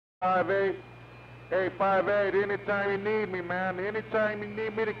5-8. Hey, 5-8, anytime you need me, man, anytime you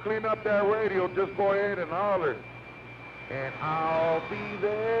need me to clean up that radio, just go ahead and holler. And I'll be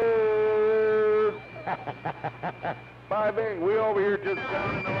there. 5-8, we over here just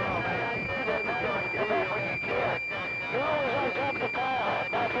down around, man. You're always on top of the pile.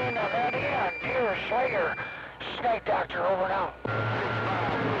 My friend, I'm out here, Slayer, Snake Doctor, over and out.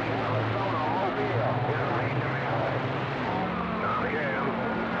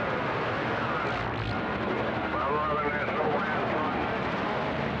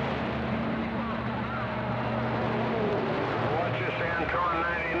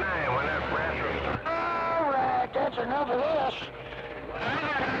 That's enough of this. I'm going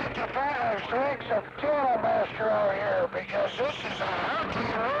to have to find strings of Channel Master out here because this is a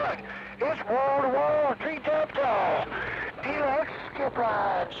hunky hood. It's wall-to-wall, tree-top tall. Deluxe skip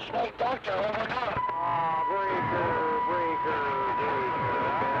lines. Snake Doctor, over and out. Breaker.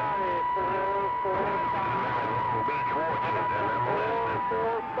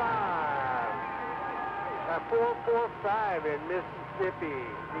 445 in Mississippi,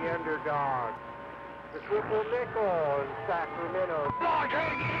 the Underdog. The Triple Nickel in Sacramento. Come on, try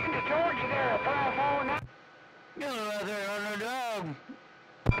to get into Georgia there, 549. Hello there, Underdog.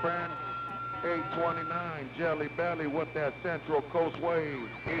 Friend, 829, Jelly Belly with that Central Coast wave.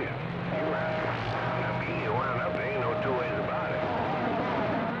 Yeah, you wound up, there ain't no two ways about it.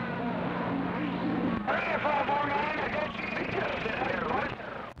 Hey, 549, I got you.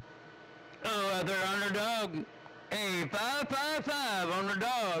 Hello there, Underdog. Hey, 555 on the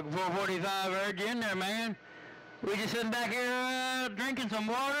dog, 445 heard you in there, man. We just sitting back here drinking some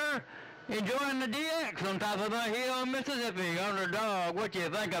water, enjoying the DX on top of the hill, Mississippi, on the dog. What you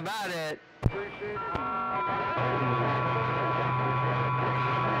think about it? Appreciate it.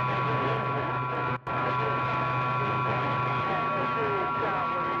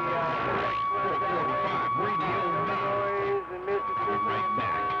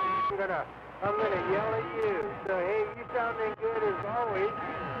 I'm gonna yell at you. So hey, you sounding good as always.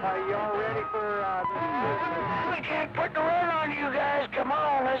 Y'all ready for We can't put the run on you guys. Come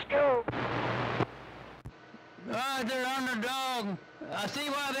on, let's go. Alright there, Underdog. I see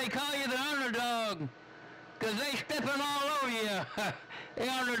why they call you the Underdog. Cause they stepping all over you,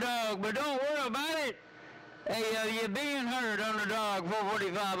 the Underdog. But don't worry about it. Hey, you're being heard, Underdog,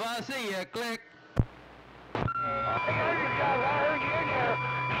 445. I see you. Click. I heard you in there.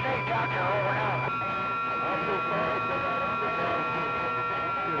 Snake Doctor, over and out. I'm so sorry for that Underdog.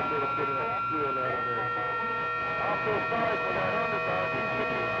 Get a little bit of that skill out of there. I'm so sorry for that Underdog.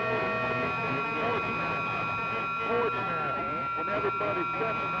 Fortunate. When everybody's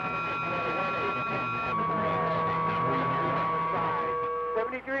stepping on him, it's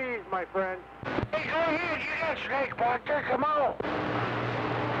 73s, my friend. Hey, go ahead. You got Snake Doctor. Come on.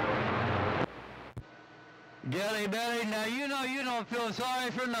 Jelly Belly, now you know you don't feel sorry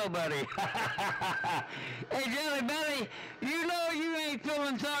for nobody. Hey, Jelly Belly, you know you ain't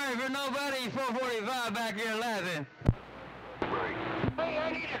feeling sorry for nobody, 445 back here laughing. Hey,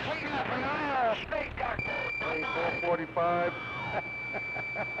 I need to clean up an aisle, Snake Doctor. Hey, 445.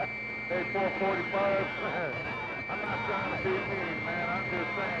 Hey, 445. I'm not trying to be mean, man. I'm just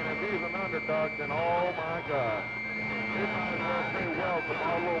saying, if he's an underdog, then oh my God. They might as well say welcome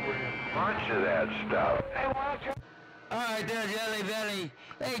all over him. Bunch of that stuff. Hey, watch it. Alright there, Jelly Belly.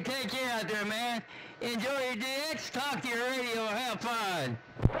 Hey, take care out there, man. Enjoy your DX, talk to your radio, have fun.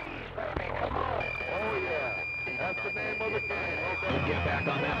 Please, baby, come on. Oh, yeah. That's the name of the game. Okay. Get back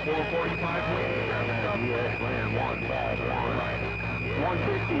on that 445 wave. DS land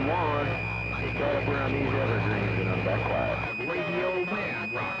 151. Got up around these evergreens and I'm back quiet. Radio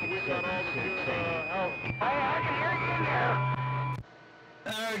Man, Rocket 768. Hey, I can hear you in there.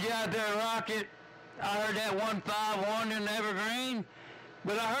 I heard you out there, Rocket. I heard that 151 in the evergreen.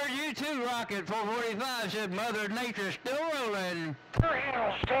 But I heard you too, Rocket. 445 said Mother Nature's still rolling. Your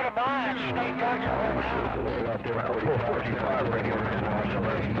handle state of mind, Snake Doctor, over and out. 445 radio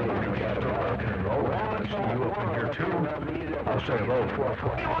man, we got a rock and roll. I see you up in here too. I'll say hello,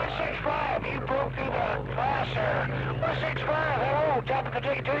 445. 165, you broke through the glass there. 165, hello, top of the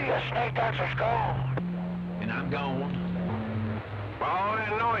day to you, Snake Doctor's gone. And I'm gone. All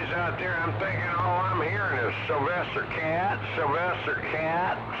that noise out there, I'm thinking all I'm hearing is Sylvester Cat, Sylvester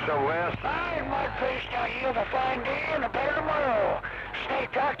Cat, Sylvester. I might face now you have a fine day and a better tomorrow,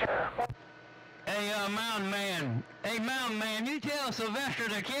 Snake Doctor. Hey, Mountain Man. Hey, Mountain Man, you tell Sylvester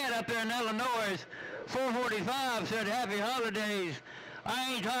the Cat up there in Illinois, 445 said happy holidays.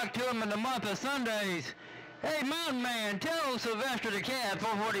 I ain't talked to him in the month of Sundays. Hey, Mountain Man, tell Sylvester the Cat,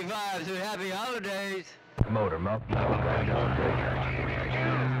 445 said happy holidays. Motor,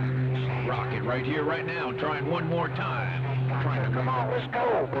 Rocket, right here, right now, trying one more time. Trying to Come on, let's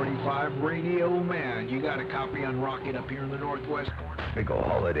go. 45 Radio Man. You got a copy on Rocket up here in the northwest corner. Big ol'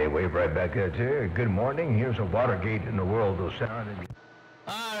 holiday wave right back at you. Good morning. Here's a Watergate in the world of sound.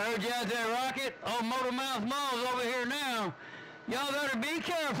 I heard you out there, Rocket. Oh, Motor Mouth Mall's over here now. Y'all better be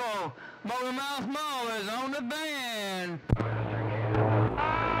careful. Motor Mouth Mall is on the band.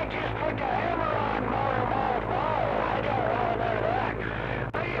 I just put the hammer on Motor Mouth Mall. I don't want none of that.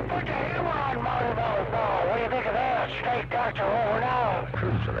 But you put the hammer on Motor Mouth Mall. What do you think of that? Snake Doctor over now.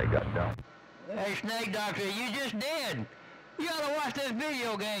 Cruising, I got down. Hey, Snake Doctor, you just did. You ought to watch this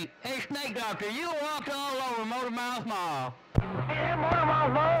Videogate. Hey, Snake Doctor, you walked all over Motor Mouth Mall. Yeah, Motor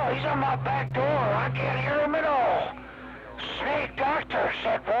Mouth Mall. He's on my back door. I can't hear him at all. Snake Doctor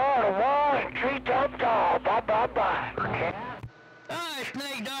said wall to wall and tree top tall. Bye, bye, bye. Okay. Hi,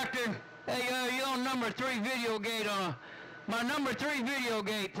 Snake Doctor. Hey, you on number 3 Videogate on my number 3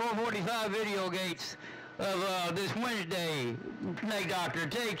 Videogate, 445 Videogates of this Wednesday. Snake Doctor,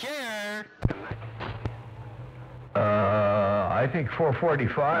 take care. I think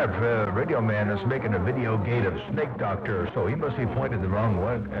 445 Radio Man is making a Videogate of Snake Doctor, so he must be pointed the wrong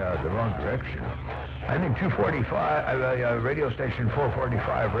way, the wrong direction. I think 245 radio station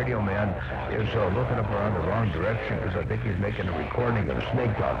 445 Radio Man is looking up around the wrong direction because I think he's making a recording of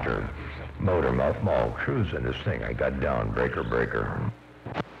Snake Doctor. Motor Mouth Mall cruising this thing. I got down breaker. Well,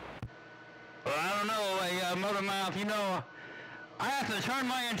 I don't know, Motor Mouth. You know, I have to turn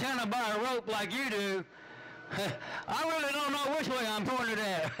my antenna by a rope like you do. I really don't know which way I'm pointed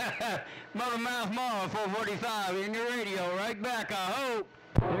at. Motor Mouth Mall 445 in your radio. Right back, I hope.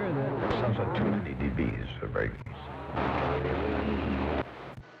 Sounds like too many dBs. Right.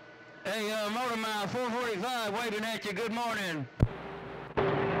 Hey, Motor Mouth 445 waving at you. Good morning.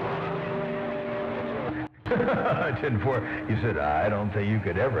 10-4. You said, I don't think you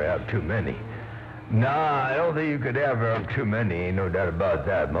could ever have too many. Nah, I don't think you could ever have too many. Ain't no doubt about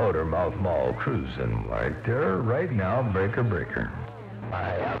that. Motor Mouth Mall cruising right there, right now. Breaker.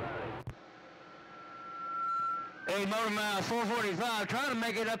 Hey, Motor Mouth 445, try to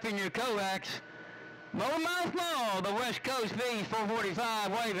make it up in your coax. Motor Mouth Mall, the West Coast Beast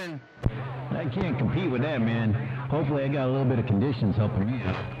 445 waving. I can't compete with that, man. Hopefully I got a little bit of conditions helping me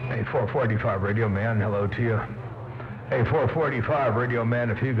out. Hey, 445 Radio Man, hello to you. Hey, 445 Radio Man,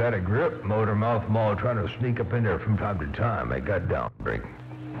 if you got a grip, Motor Mouth Mall trying to sneak up in there from time to time. I got down break.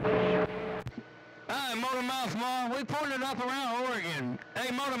 Hi, Motor Mouth Mall, we pointed up around Oregon.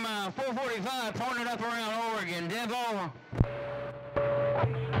 Hey, Motor Mouth 445 pointed up around Oregon. Dev over.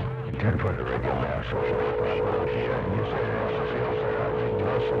 10 for the Radio Man, so you said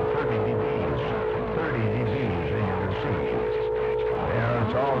some 30 dBs. 30 dBs in your receive. Yeah,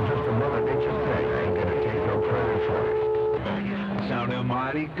 it's all just a Mother Nature thing. I ain't gonna take no credit for it. Sounding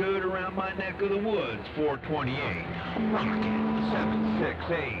mighty good around my neck of the woods, 428. Rocket,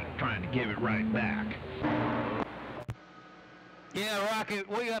 768, trying to give it right back. Yeah, Rocket,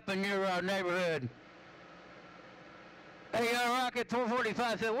 we up in your neighborhood. Hey, Rocket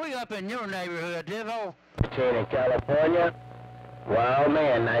 445 said we up in your neighborhood, Devo. In California. Wild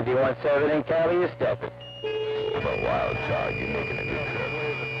man, 91.7 in Cali, you're stepping. But Wild Child, you're making a good trip.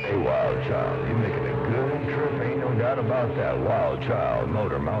 Hey, Wild Child, you're making a good trip. Ain't no doubt about that. Wild Child,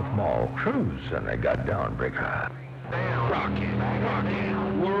 Motor Mouth Mall, cruise, and I got down breaker. Rocket,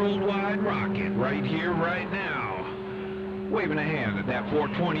 worldwide rocket, right here, right now. Waving a hand at that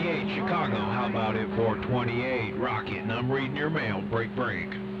 428 Chicago. How about it, 428 Rocket? And I'm reading your mail. Break. I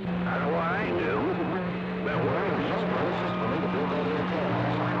know what I do. That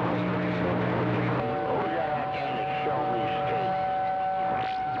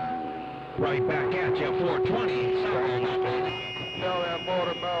right back at you, 420. Tell that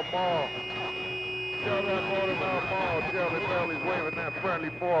Motor Mouth Mall. Tell that Motor Mouth Mall. Jelly's waving that friendly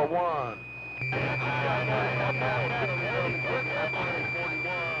 4-1.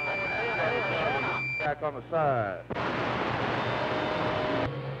 Back on the side.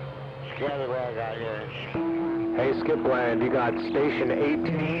 Scallywag out here. Hey, Skipland, you got station 18.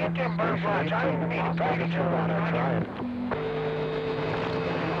 Get them butterflies. I don't need a package of water.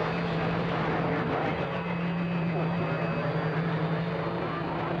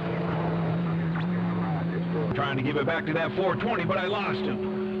 Trying to give it back to that 420, but I lost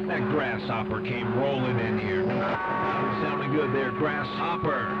him. That grasshopper came rolling in here. Sounding good there,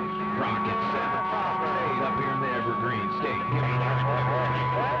 grasshopper. Rocket 758 up here in the Evergreen State.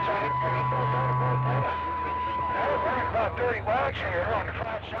 About 30 bucks here on the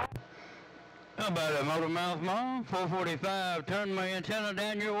front side. How about it, Motor Mouth Mall 445? Turn my antenna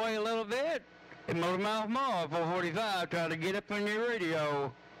down your way a little bit. And Motor Mouth Mall 445 trying to get up on your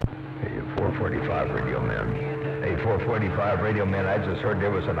radio. Hey, 445 Radio Man. Hey, 445 Radio Man, I just heard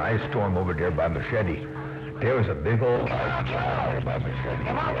there was an ice storm over there by Machete. There was a big old ice storm by Machete.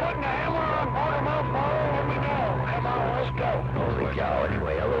 Am I putting the hammer on Mount Let me know. Come on, let's go. Holy cow.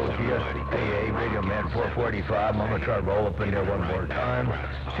 Anyway, hello to you. Hey, Radio Man 445. I'm going to try to roll up in there one more time.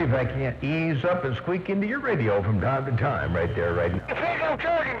 See if I can't ease up and squeak into your radio from time to time right there, right now. If there's no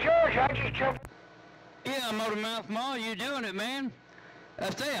Jordan George, I just jumped. Yeah, Motor Mouth Ma, you doing it, man. I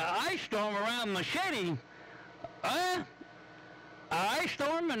say, an ice storm around Machete. An ice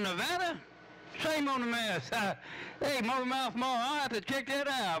storm in Nevada? Shame on the mess. Hey, Motor Mouth Ma, I'll have to check that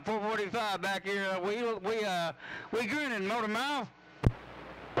out. 445 back here. We grinning, Motor Mouth.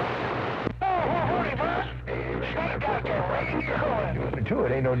 To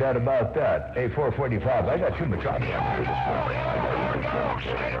it, ain't no doubt about that. Hey, 445, I got too much on here this morning.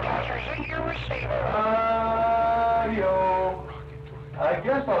 Yo. I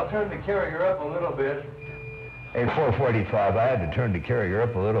guess I'll turn the carrier up a little bit. Hey, 445, I had to turn the carrier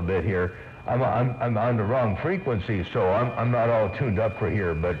up a little bit here. I'm on the wrong frequency, so I'm not all tuned up for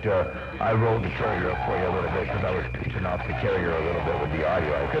here, but I rolled the carrier up for you a little bit because I was pitching off the carrier a little bit with the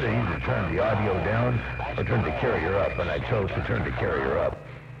audio. I could have either turned the audio down or turned the carrier up, and I chose to turn the carrier up.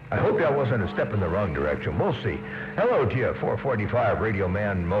 I hope that wasn't a step in the wrong direction. We'll see. Hello to you, 445 Radio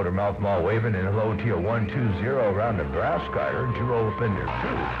Man, Motor Mouth Mall waving, and hello to you, 120 around Nebraska. I heard you roll up in there,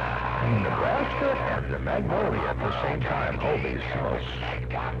 too. Nebraska and the Magnolia at the same time. Holy smokes.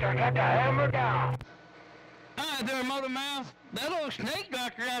 Doctor, get the hammer down. Hi there, Motor Mouth. That old snake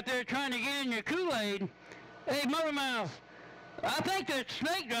doctor out there trying to get in your Kool-Aid. Hey, Motor Mouth, I think that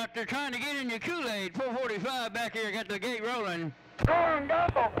snake doctor trying to get in your Kool-Aid. 445 back here, got the gate rolling.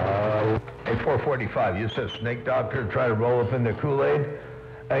 Hey, 445, you said snake doctor try to roll up in the Kool-Aid?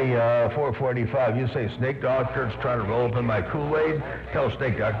 Hey, 445, you say snake doctor's trying to roll up in my Kool-Aid? Tell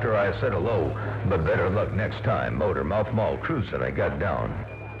snake doctor I said hello, but better luck next time. Motor Mouth Mall cruising, I got down.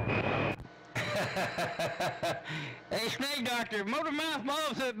 Hey, snake doctor, Motor Mouth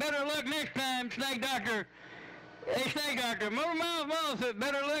Mall said better luck next time, snake doctor. Hey, snake doctor, Motor Mouth Mall said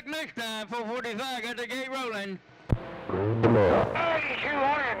better luck next time. 445, got the gate rolling.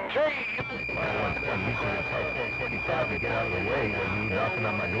 445 to get out of the way when you knocking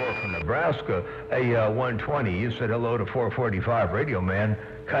on my door from Nebraska. Hey, 120, you said hello to 445 Radio Man.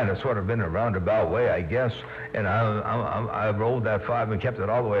 Kind of sort of in a roundabout way, I guess. And I rolled that 5 and kept it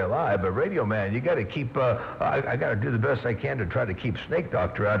all the way alive. But Radio Man, you got to keep, I got to do the best I can to try to keep Snake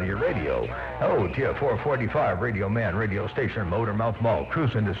Doctor out of your radio. Hello to you, 445 Radio Man, radio station, Motor Mouth Mall.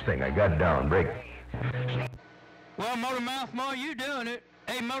 Cruising this thing, I got down, break. Well, Motor Mouth Mall, you doing it.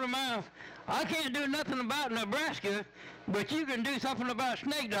 Hey, Motor Mouth, I can't do nothing about Nebraska, but you can do something about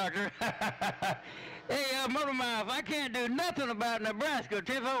Snake Doctor. Hey, Motor Mouth, I can't do nothing about Nebraska,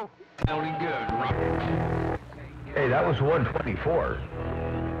 Tiffo. Sounding good. Hey, that was 124.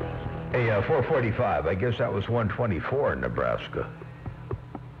 Hey, 445, I guess that was 124 in Nebraska.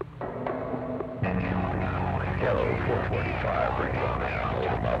 Hello, 445, Radio Man,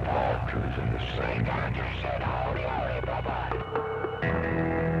 Motor Mouth Mall, cruising this thing.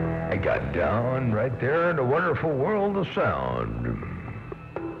 I got down right there in the wonderful world of sound.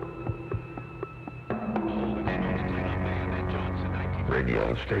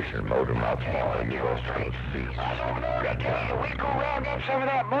 Radio station, Motor Mouth Mall, you West Coast Beast. Got down. We go round up some of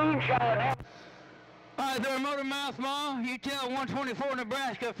that moonshine. All right, there, Motor Mouth Mall. You tell 124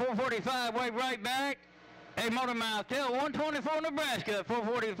 Nebraska, 445, wave right back. Hey, Motor Mouth, tell 124 Nebraska,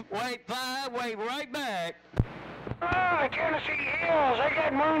 445, wave right back. Oh, Tennessee Hills, they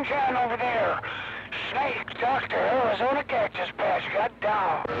got moonshine over there. Snake Doctor, Arizona Cactus Patch, got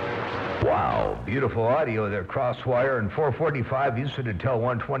down. Wow, beautiful audio there, Crosswire, and 445, you said to tell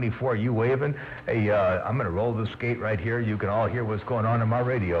 124, you waving. Hey, I'm going to roll this gate right here. You can all hear what's going on in my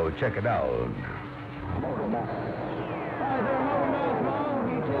radio. Check it out. Motor Mouth. Hi there, Motor Mouth Mall.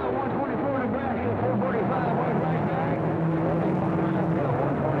 You tell 124 Nebraska, 445, wave right back. Tell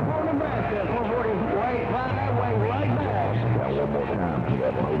 124 Nebraska, 445, wave right back. One more time for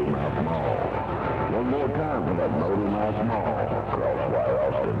that Motor Mouth Mall. One more time for that Motor Mouth Mall.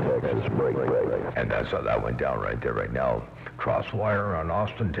 Crosswire, Austin, Texas, break. And that's how that went down right there right now. Crosswire on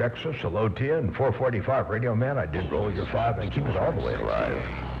Austin, Texas. Hello to you. And 445 Radio Man, I did roll your 5 and keep it all the way alive.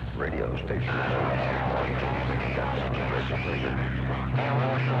 Radio station.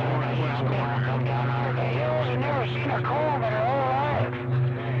 Never seen a cold in her whole life.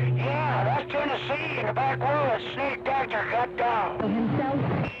 Yeah, that's Tennessee in the backwoods. Snake Doctor got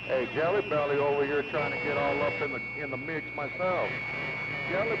down. Hey, Jelly Belly over here trying to get all up in the mix myself.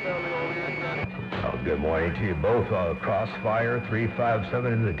 Jelly Belly over here, Johnny. Oh, good morning to you both. Crossfire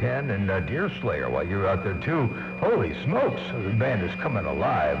 357 in the 10 and Deer Slayer while you're out there too. Holy smokes, the band is coming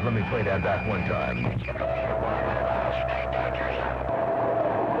alive. Let me play that back one time.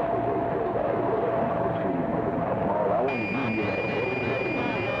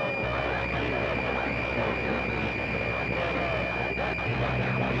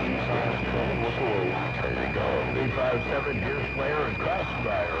 There you go. 357 Deer Slayer and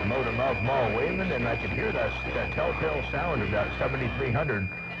Crossfire. Motor Mouth Mall Wayman, and I can hear that telltale sound of that 7300.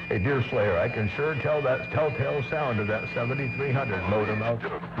 Hey, Deer Slayer, I can sure tell that telltale sound of that 7300 Motor Mouth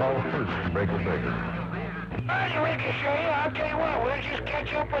Mall and Breaker Breaker. Hey, Ricochet, I'll tell you what, we'll just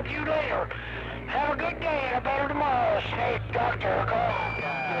catch up with you later. Have a good day and a better tomorrow, Snake Doctor.